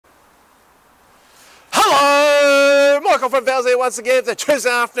Michael from Fowles here once again for the Tuesday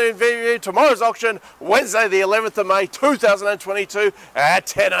afternoon video. Tomorrow's auction, Wednesday the 11th of May 2022 at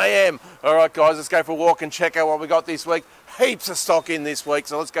 10 AM. Alright guys, let's go for a walk and check out what we got this week. Heaps of stock in this week,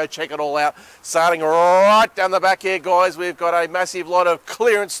 so let's go check it all out. Starting right down the back here guys, we've got a massive lot of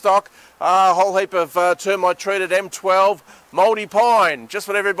clearance stock. A whole heap of termite treated M12 mouldy pine, just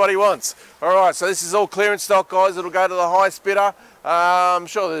what everybody wants. Alright, so this is all clearance stock guys, it'll go to the highest bidder. I'm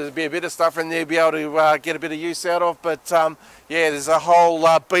sure there'll be a bit of stuff in there you'll be able to get a bit of use out of, but yeah, there's a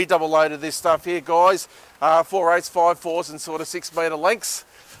whole B double load of this stuff here guys. 4/8, 5/4 and sort of 6 metre lengths.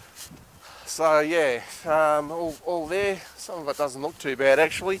 So yeah, all there. Some of it doesn't look too bad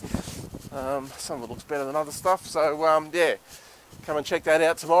actually. Some of it looks better than other stuff. So yeah, come and check that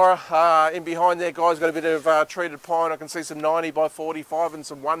out tomorrow. In behind there guys, got a bit of treated pine. I can see some 90 by 45 and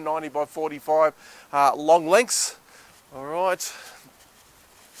some 190 by 45 long lengths. Alright.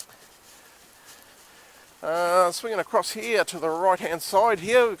 Swinging across here to the right hand side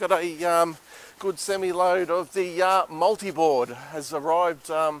here, we've got a good semi-load of the multi-board has arrived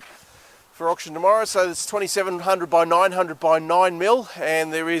for auction tomorrow. So it's 2700 by 900 by 9 mil,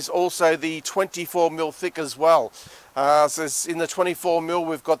 and there is also the 24 mil thick as well. So in the 24 mil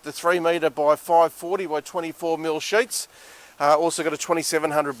we've got the 3 metre by 540 by 24 mil sheets. Also got a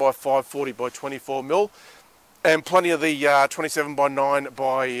 2700 by 540 by 24 mil. And plenty of the 27 by 9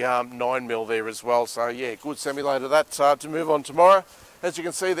 by 9 mil there as well. So yeah, good semi-load of that to move on tomorrow. As you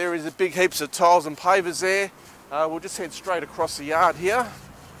can see, there is a big heaps of tiles and pavers there. We'll just head straight across the yard here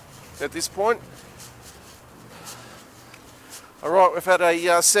at this point. Alright, we've had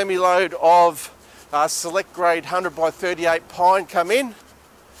a semi-load of select grade 100 by 38 pine come in.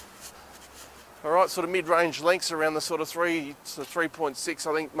 Alright, sort of mid-range lengths around the sort of 3 to 3.6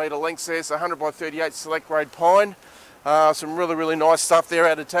 I think metre lengths there, so 100 by 38 select grade pine. Some really nice stuff there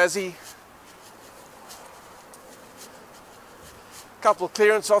out of Tassie. Couple of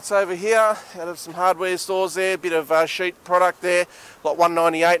clearance lots over here out of some hardware stores there, a bit of sheet product there, lot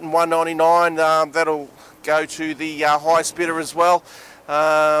 198 and 199, that'll go to the highest bidder as well.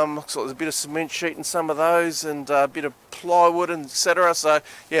 Looks like there's a bit of cement sheet in some of those and a bit of plywood and etc. So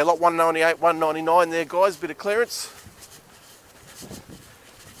yeah, lot 198, 199 there guys, bit of clearance.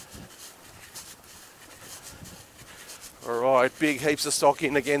 Alright, big heaps of stock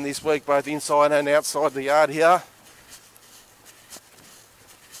in again this week, both inside and outside the yard here.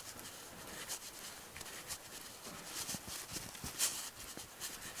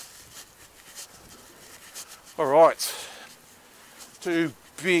 Alright. Two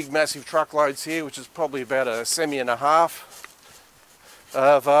big massive truckloads here, which is probably about a semi and a half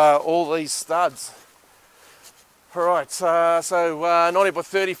of all these studs. Alright, so 90 by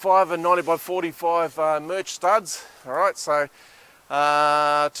 35 and 90 by 45 merch studs. Alright, so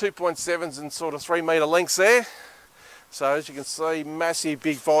 2.7s and sort of 3 metre lengths there. So as you can see, massive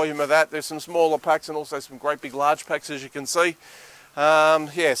big volume of that. There's some smaller packs and also some great big large packs as you can see.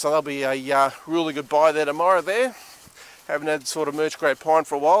 Yeah, so there'll be a really good buy there tomorrow there. Haven't had sort of merch grade pine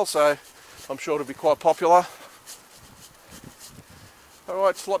for a while, so I'm sure it'll be quite popular.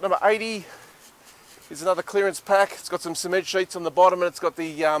 Alright, slot number 80 is another clearance pack. It's got some cement sheets on the bottom and it's got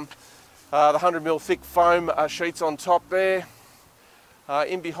the 100mm thick foam sheets on top there.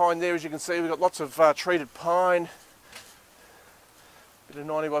 In behind there, as you can see, we've got lots of treated pine. Bit of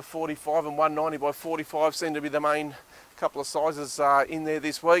 90 by 45 and 190 by 45 seem to be the main couple of sizes in there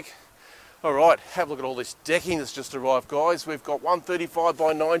this week. Alright, have a look at all this decking that's just arrived guys. We've got 135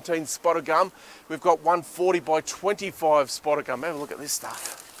 by 19 spotted gum. We've got 140 by 25 spotted gum. Have a look at this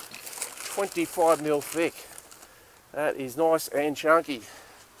stuff. 25 mil thick. That is nice and chunky.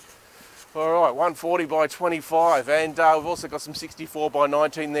 Alright, 140 by 25 and we've also got some 64 by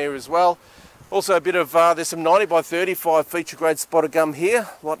 19 there as well. Also a bit of, there's some 90 by 35 feature grade spotted gum here,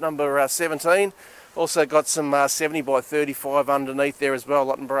 lot number 17. Also got some 70 by 35 underneath there as well,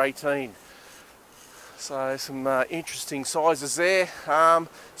 lot number 18. So some interesting sizes there.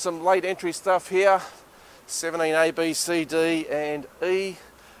 Some late entry stuff here, 17A, B, C, D and E.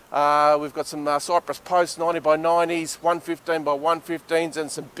 We've got some Cypress Post 90 by 90s, 115 by 115s and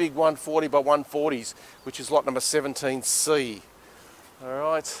some big 140 by 140s, which is lot number 17C.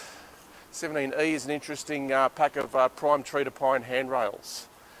 Alright, 17E is an interesting pack of prime treated pine handrails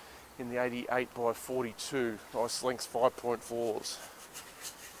in the 88 by 42, nice lengths 5.4s.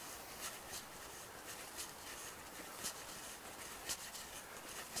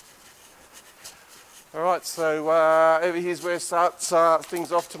 Alright, so over here's where it starts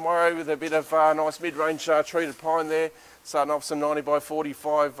things off tomorrow with a bit of nice mid-range treated pine there. Starting off some 90 by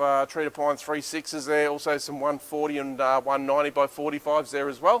 45 treated pine 3/6s there, also some 140 and 190 by 45s there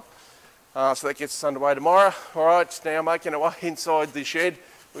as well. So that gets us underway tomorrow. Alright, now making our way inside the shed,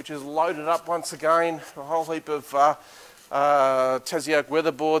 which is loaded up once again. A whole heap of Tassie Oak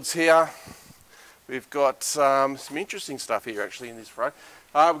weatherboards here. We've got some interesting stuff here actually in this row.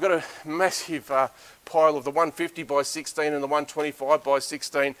 We've got a massive pile of the 150 by 16 and the 125 by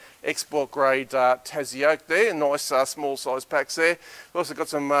 16 export grade Tassie Oak there. Nice small size packs there. We've also got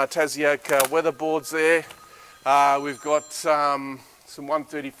some Tassie Oak weatherboards there. We've got some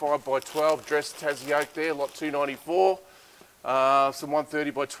 135 by 12 dressed Tassie Oak there, lot 294. Some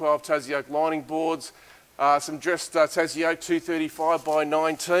 130 by 12 Tassie Oak lining boards. Some dressed Tassie Oak 235 by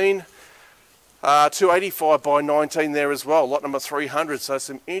 19. 285 by 19 there as well, lot number 300, so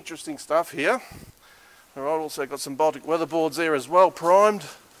some interesting stuff here. Alright, also got some Baltic weatherboards there as well, primed.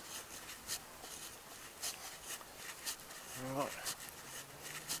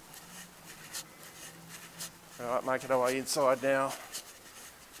 Alright, making our way inside now.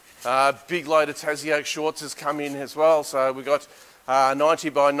 Big load of Tassie Oak shorts has come in as well, so we've got 90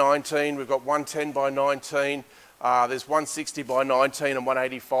 by 19, we've got 110 by 19, there's 160 by 19 and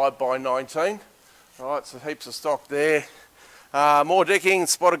 185 by 19. Right, so heaps of stock there. More decking,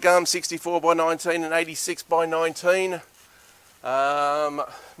 spotted gum, 64 by 19 and 86 by 19. More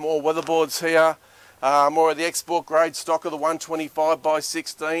weatherboards here. More of the export grade stock of the 125 by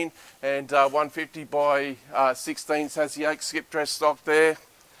 16 and 150 by 16 Tassie Oak skip dress stock there.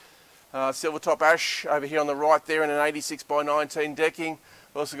 Silver top ash over here on the right there in an 86 by 19 decking.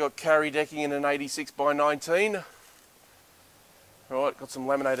 We've also got carry decking in an 86 by 19. Right, got some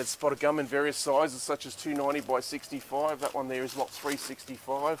laminated spotted gum in various sizes, such as 290 by 65. That one there is lot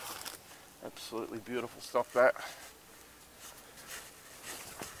 365. Absolutely beautiful stock, that.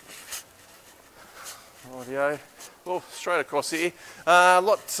 Rightio. Oh, straight across here.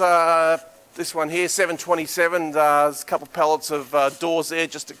 This one here, 727. There's a couple of pallets of doors there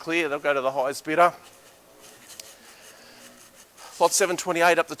just to clear. They'll go to the highest bidder. Lot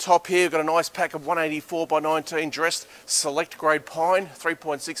 728 up the top here, we've got a nice pack of 184 by 19 dressed select grade pine,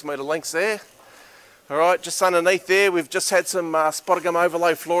 3.6 metre lengths there. Alright, just underneath there we've just had some spotted gum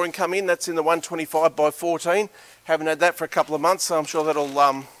overlay flooring come in. That's in the 125 by 14. Haven't had that for a couple of months, so I'm sure that'll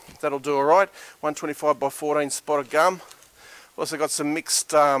do alright. 125 by 14 spotted gum. Also got some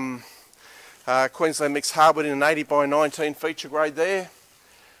mixed Queensland mixed hardwood in an 80 by 19 feature grade there.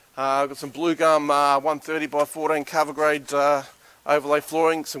 I've got some blue gum 130 by 14 cover grade overlay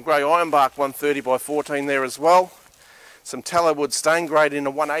flooring, some grey ironbark 130 by 14 there as well. Some tallow wood stain grade in a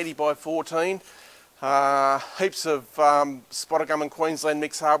 180 by 14. Heaps of spotted gum and Queensland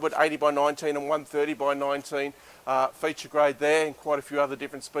mixed hardwood 80 by 19 and 130 by 19 feature grade there, and quite a few other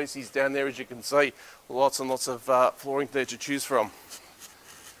different species down there as you can see. Lots and lots of flooring there to choose from.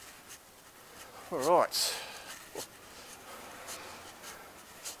 Alright.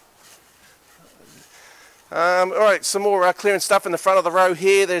 Alright, some more clearance stuff in the front of the row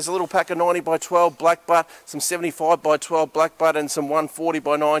here. There's a little pack of 90 by 12 black butt, some 75 by 12 black butt and some 140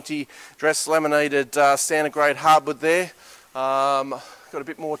 by 90 dress laminated standard grade hardwood there. Got a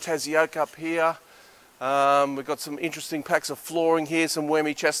bit more Tassie Oak up here. We've got some interesting packs of flooring here, some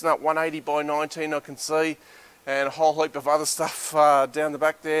wormy chestnut 180 by 19 I can see, and a whole heap of other stuff down the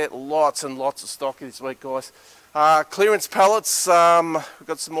back there. Lots and lots of stock this week, guys. Clearance pallets, we've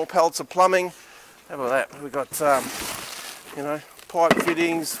got some more pallets of plumbing. How about that? We've got, you know, pipe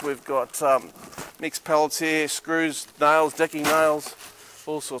fittings, we've got mixed pallets here, screws, nails, decking nails,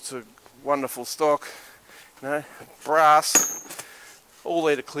 all sorts of wonderful stock, you know, brass, all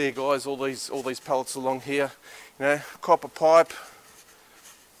there to clear, guys, all these pallets along here, you know, copper pipe,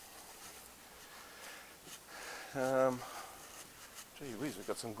 gee whiz, we've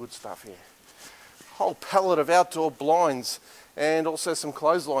got some good stuff here. Whole pallet of outdoor blinds, and also some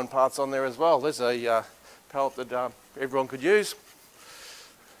clothesline parts on there as well. There's a pallet that everyone could use.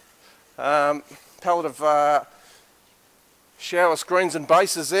 Pallet of shower screens and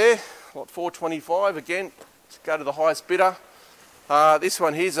bases there, lot 425 again, to go to the highest bidder. This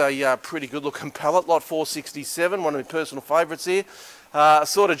one here's a pretty good looking pallet, lot 467, one of my personal favourites here.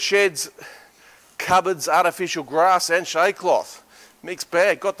 Assorted sheds, cupboards, artificial grass and shade cloth. Mixed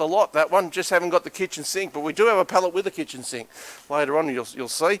bag, got the lot, that one, just haven't got the kitchen sink, but we do have a pallet with a kitchen sink. Later on you'll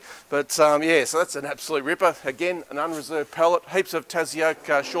see, but yeah, so that's an absolute ripper. Again, an unreserved pallet, heaps of Tassie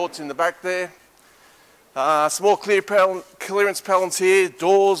Oak shorts in the back there. Some more clearance pallets here,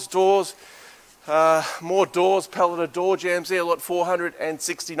 doors, more doors, pallet of door jams there, lot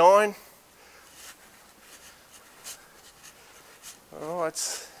 469.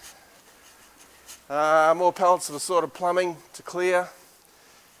 Alright. More pallets of assorted plumbing to clear.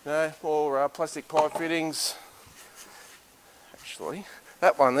 You know, more plastic pipe fittings. Actually,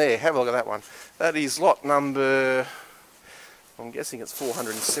 That one there, have a look at that one. That is lot number, I'm guessing it's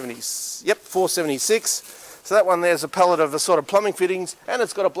 470, yep, 476. So that one there's a pallet of the sort of plumbing fittings, and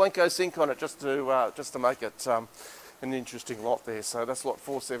it's got a Blanco sink on it just to make it an interesting lot there. So that's lot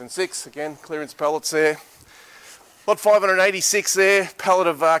 476, again, clearance pallets there. Lot 586 there, pallet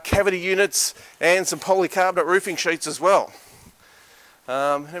of cavity units and some polycarbonate roofing sheets as well.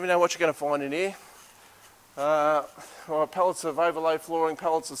 Let me know what you're going to find in here. Pallets of overlay flooring,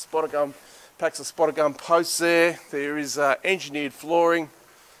 pallets of spotter gum, packs of spotter gum posts there. There is engineered flooring.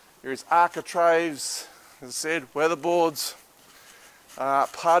 There is architraves, as I said, weatherboards,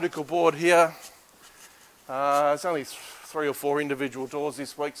 particle board here. There's only 3 or 4 individual doors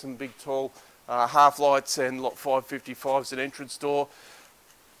this week, some big tall half lights, and lot 555's an entrance door.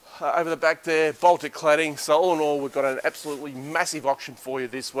 Over the back there, Baltic cladding. So all in all, we've got an absolutely massive auction for you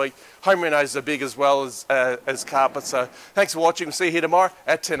this week. Home renos are big as well as carpet. So thanks for watching. We'll see you here tomorrow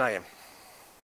at 10 AM.